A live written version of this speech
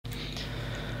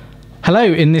Hello,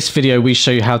 in this video we show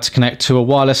you how to connect to a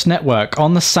wireless network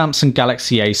on the Samsung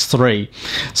Galaxy Ace 3.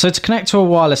 So to connect to a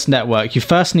wireless network, you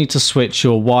first need to switch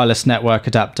your wireless network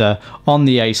adapter on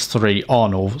the Ace 3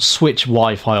 on, or switch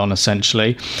Wi-Fi on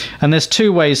essentially. And there's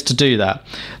two ways to do that.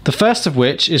 The first of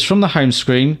which is from the home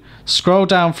screen, scroll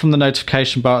down from the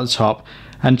notification bar at the top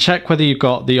and check whether you've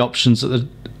got the options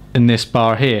in this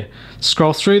bar here.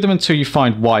 Scroll through them until you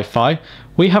find Wi-Fi.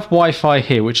 We have Wi-Fi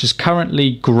here, which is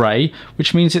currently grey,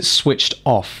 which means it's switched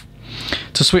off.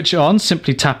 To switch it on,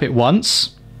 simply tap it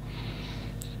once.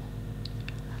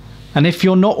 And if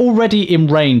you're not already in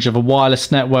range of a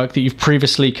wireless network that you've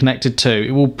previously connected to,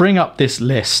 it will bring up this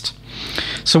list.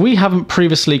 So we haven't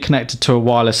previously connected to a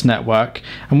wireless network,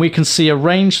 and we can see a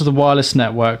range of the wireless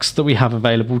networks that we have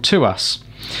available to us.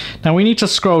 Now we need to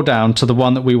scroll down to the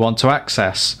one that we want to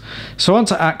access. So I want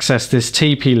to access this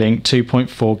TP-Link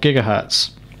 2.4 GHz.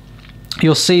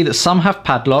 You'll see that some have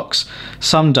padlocks,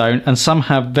 some don't, and some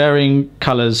have varying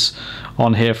colours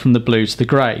on here from the blue to the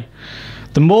grey.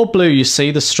 The more blue you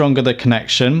see, the stronger the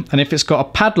connection, and if it's got a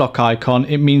padlock icon,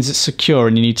 it means it's secure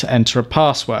and you need to enter a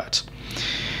password.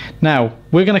 Now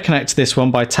we're going to connect to this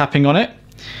one by tapping on it,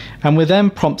 and we're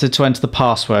then prompted to enter the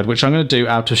password, which I'm going to do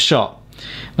out of shot.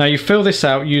 Now you fill this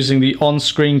out using the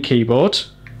on-screen keyboard,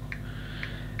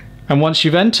 and once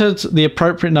you've entered the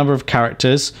appropriate number of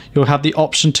characters, you'll have the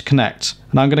option to connect,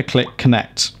 and I'm going to click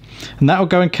connect, and that will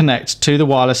go and connect to the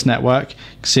wireless network. You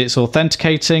can see it's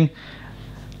authenticating,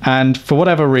 and for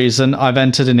whatever reason I've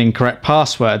entered an incorrect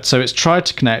password, so it's tried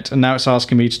to connect and now it's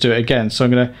asking me to do it again. So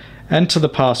I'm going to enter the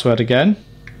password again.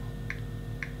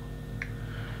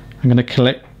 I'm going to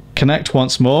click connect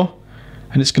once more,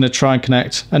 and it's going to try and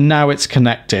connect, and now it's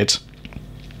connected.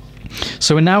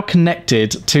 So we're now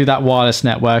connected to that wireless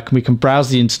network, and we can browse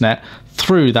the internet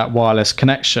through that wireless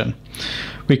connection.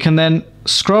 We can then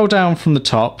scroll down from the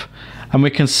top, and we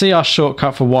can see our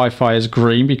shortcut for Wi-Fi is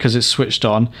green because it's switched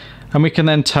on, and we can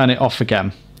then turn it off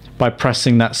again by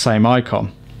pressing that same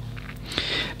icon.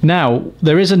 Now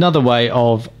there is another way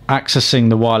of accessing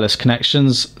the wireless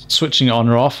connections, switching it on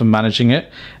or off and managing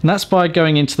it, and that's by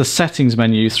going into the settings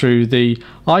menu through the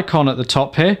icon at the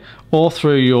top here, or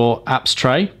through your apps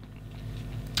tray.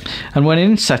 And when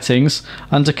in settings,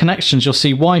 under connections, you'll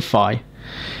see Wi-Fi.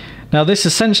 Now this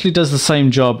essentially does the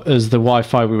same job as the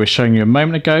Wi-Fi we were showing you a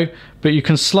moment ago, but you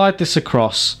can slide this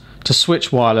across to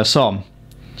switch wireless on,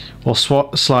 or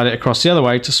slide it across the other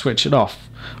way to switch it off.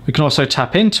 We can also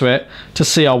tap into it to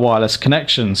see our wireless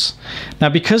connections. Now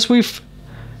because we've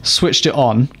switched it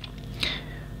on,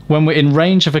 when we're in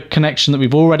range of a connection that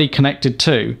we've already connected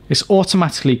to, it's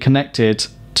automatically connected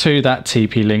to that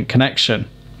TP-Link connection.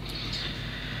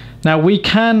 Now we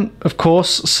can of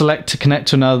course select to connect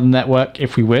to another network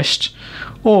if we wished,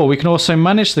 or we can also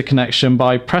manage the connection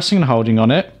by pressing and holding on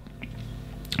it,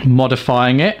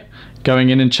 modifying it, going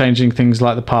in and changing things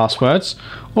like the passwords,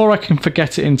 or I can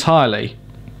forget it entirely.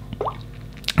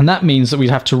 And that means that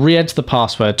we'd have to re-enter the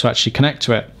password to actually connect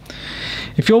to it.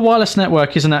 If your wireless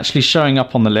network isn't actually showing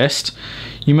up on the list,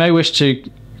 you may wish to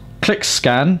click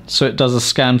scan, so it does a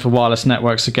scan for wireless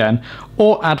networks again,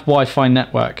 or add Wi-Fi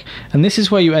network. And this is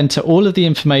where you enter all of the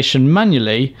information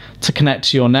manually to connect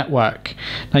to your network.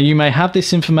 Now you may have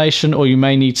this information, or you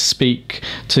may need to speak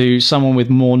to someone with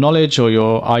more knowledge, or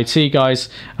your IT guys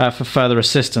for further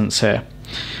assistance here.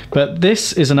 But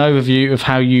this is an overview of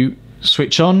how you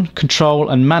switch on, control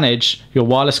and manage your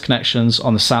wireless connections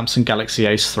on the Samsung Galaxy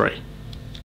Ace 3.